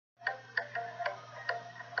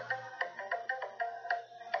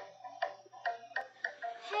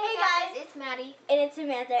it's Maddie. And it's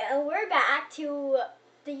Samantha. And we're back to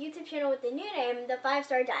the YouTube channel with the new name, the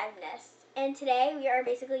 5-Star Gymnast. And today we are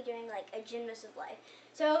basically doing like a gymnast of life.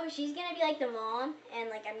 So she's going to be like the mom, and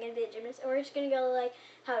like I'm going to be the gymnast. And we're just going to go like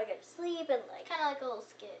how we go to sleep and like. Kind of like a little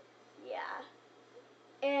skit. Yeah.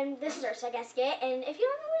 And this is our second skit. And if you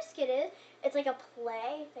don't know what a skit is, it's like a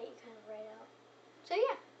play that you kind of write out. So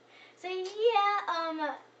yeah.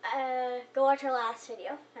 Go watch our last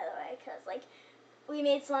video, by the way, because like we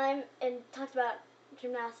made slime and talked about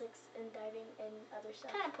gymnastics and diving and other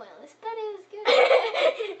stuff. Kind of pointless, but it was good.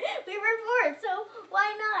 We were bored, so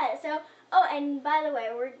why not? So, oh, and by the way,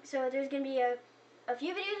 there's gonna be a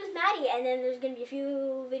few videos with Maddie, and then there's gonna be a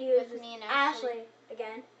few videos with me and Ashley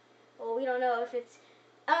again. Well, we don't know if it's,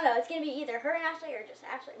 I don't know. It's gonna be either her and Ashley or just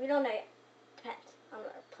Ashley. We don't know yet. Depends on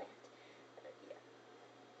our plan. Yeah.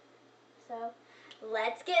 So,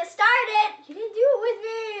 let's get started. You didn't do it with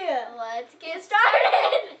me. Let's get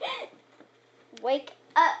started. Wake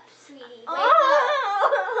up, sweetie. Wake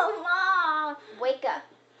Oh, Mom. up. Wake up.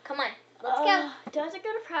 Come on. Let's go. Do I have to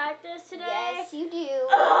go to practice today? Yes, you do.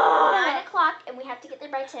 Oh. 9 o'clock, and we have to get there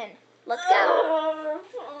by 10. Let's go.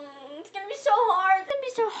 It's gonna be so hard. It's gonna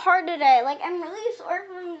be so hard today. Like, I'm really sore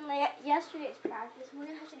from yesterday's practice. We're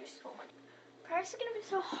gonna have to do so much. Practice is gonna be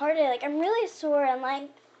so hard today. Like, I'm really sore, and like,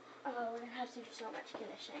 we're gonna have to do so much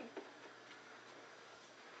conditioning.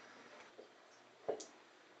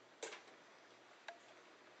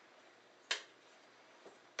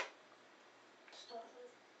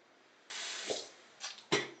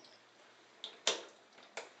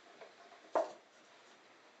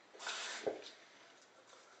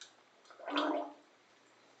 I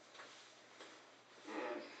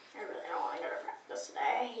really don't want to go to practice today.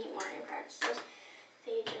 I hate morning practices.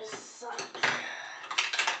 They just suck.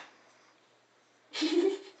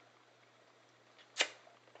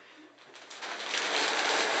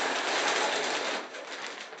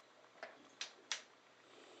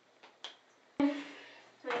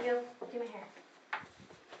 So I go do my hair.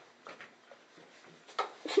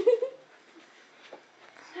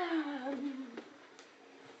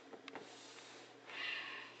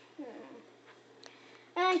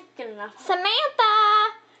 Good enough.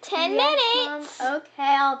 Samantha, 10 minutes. Okay,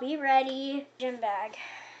 I'll be ready. Gym bag.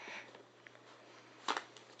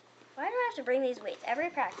 Why do I have to bring these weights every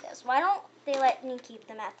practice? Why don't they let me keep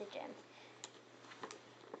them at the gym?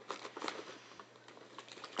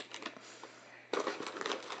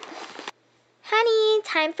 Honey,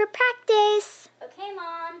 time for practice. Okay,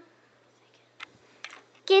 Mom.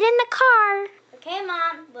 Get in the car. Okay,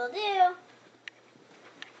 Mom. Will do.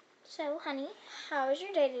 So, honey, how was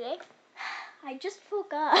your day today? I just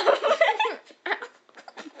woke up.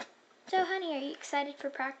 So, honey, are you excited for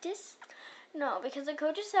practice? No, because the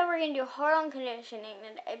coaches said we're going to do hard on conditioning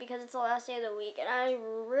today because it's the last day of the week. And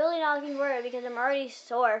I'm really not looking forward to it because I'm already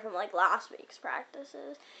sore from, like, last week's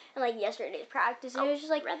practices and, like, yesterday's practice. And it was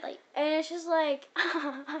just, like, red light. And it's just, like,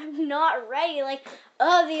 I'm not ready. Like,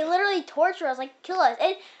 they literally torture us, like, kill us.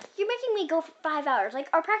 And you're making me go for 5 hours. Like,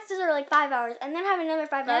 our practices are, like, 5 hours. And then have another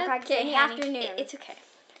 5-hour practice in the afternoon. It's okay.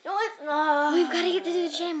 No, it's not. We've got to get to the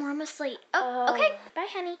gym. We're almost late. Oh, okay. Bye,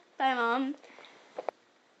 honey. Bye, Mom.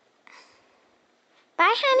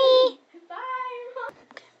 Bye, honey. Bye, Mom.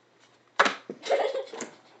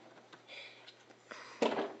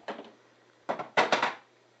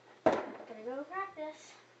 Gonna go to practice.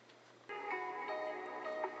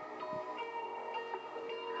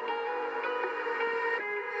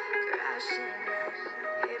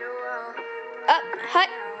 Up, hut,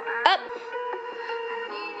 up.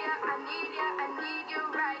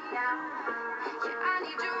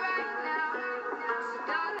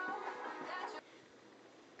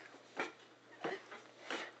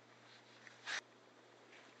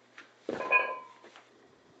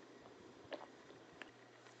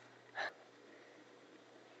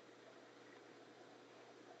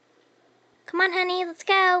 Come on, honey, let's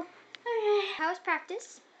go. Okay. How was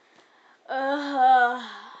practice?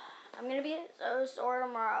 I'm gonna be so sore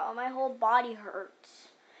tomorrow. My whole body hurts.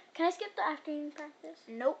 Can I skip the afternoon practice?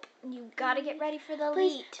 Nope. You gotta get ready for the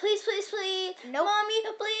Please, elite. please, please, please. Nope. Mommy,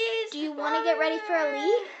 please. Do you want to get ready for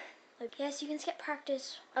elite? Yes, you can skip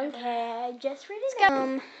practice. Okay, just ready Let's to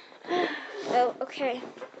go. Oh, okay.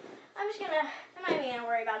 I'm not even gonna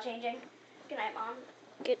worry about changing. Good night, Mom.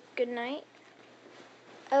 Good night.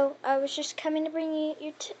 Oh, I was just coming to bring you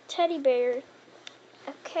your teddy bear.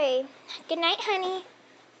 Okay. Good night, honey.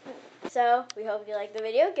 So, we hope you liked the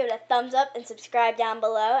video. Give it a thumbs up and subscribe down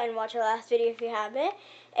below and watch our last video if you haven't.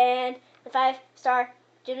 And the 5-star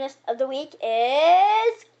gymnast of the week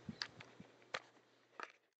is...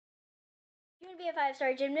 You want to be a a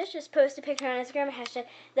 5-star gymnast. Just post a picture on Instagram, hashtag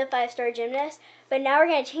the 5-star gymnast. But now we're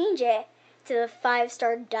gonna change it to the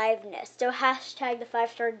 5-star divenist. So hashtag the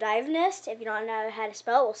 5-star divenist. If you don't know how to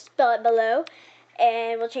spell it, we'll spell it below,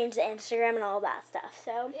 and we'll change the Instagram and all that stuff.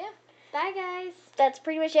 So Yeah. Bye, guys. that's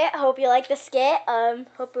pretty much it. Hope you liked the skit.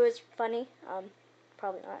 Hope it was funny.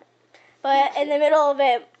 Probably not. But in the middle of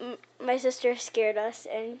it, my sister scared us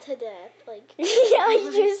and To death. Like, yeah,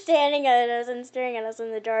 like she was standing at us and staring at us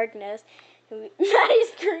in the darkness. And Maddie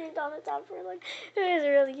screamed on the top of her, like, it was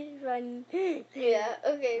really funny. yeah,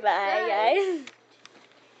 okay. Bye, guys.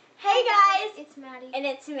 Hey, guys. It's Maddie. And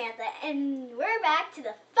it's Samantha. And we're back to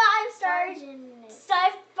the 5-star Sergeant.